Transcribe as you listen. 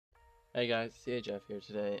Hey guys, Jeff here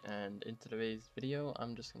today, and in today's video,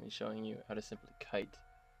 I'm just going to be showing you how to simply kite.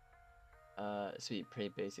 This will be a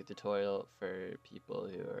pretty basic tutorial for people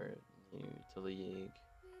who are new to League,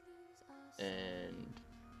 and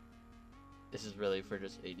this is really for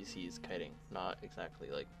just ADCs kiting, not exactly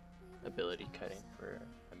like ability kiting for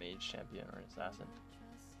a mage champion or an assassin.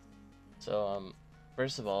 So,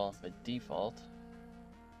 first of all, by default,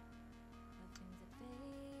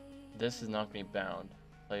 this is not going to be bound.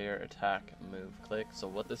 Player, attack, move, click. So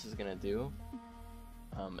what this is going to do,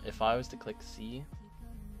 if I was to click C,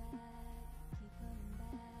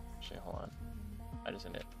 actually hold on, I just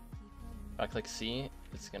did it. If I click C,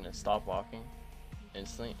 it's going to stop walking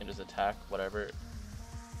instantly and just attack whatever,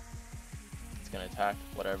 it's going to attack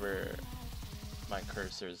whatever my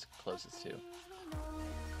cursor is closest to.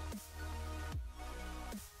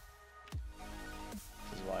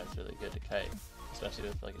 This is why it's really good to kite, especially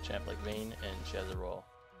with like a champ like Vayne and she has a roll.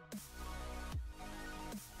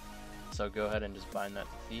 So go ahead and just bind that to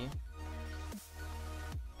C,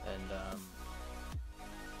 and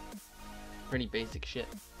pretty basic shit.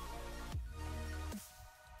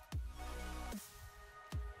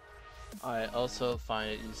 I also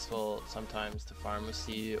find it useful sometimes to farm with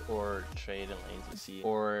C or trade in lanes with C,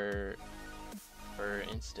 or for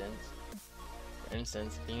instance,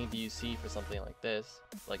 you need to use C for something like this,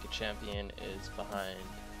 like a champion is behind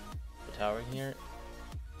the tower here,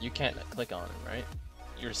 you can't click on him, right?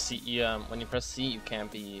 Your C, when you press C, your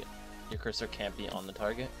cursor can't be on the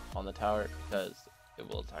target, on the tower, because it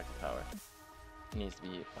will attack the tower. It needs to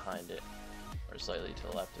be behind it, or slightly to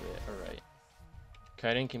the left of it, or right.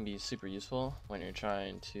 Kiting can be super useful when you're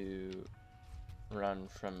trying to run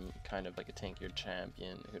from kind of like a tankier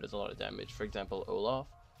champion who does a lot of damage. For example, Olaf,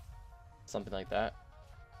 something like that,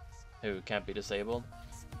 who can't be disabled.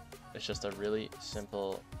 It's just a really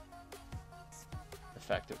simple,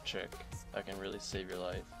 effective trick that can really save your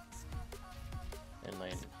life in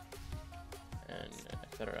lane and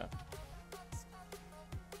etc.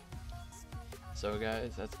 So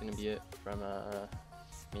guys, that's gonna be it from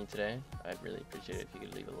me today. I'd really appreciate it if you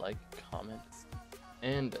could leave a like, comment,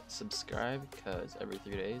 and subscribe, because every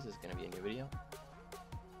 3 days is gonna be a new video.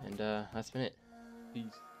 And that's been it. Peace.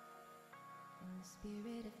 In the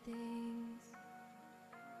spirit of things,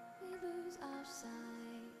 we lose our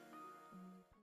sight.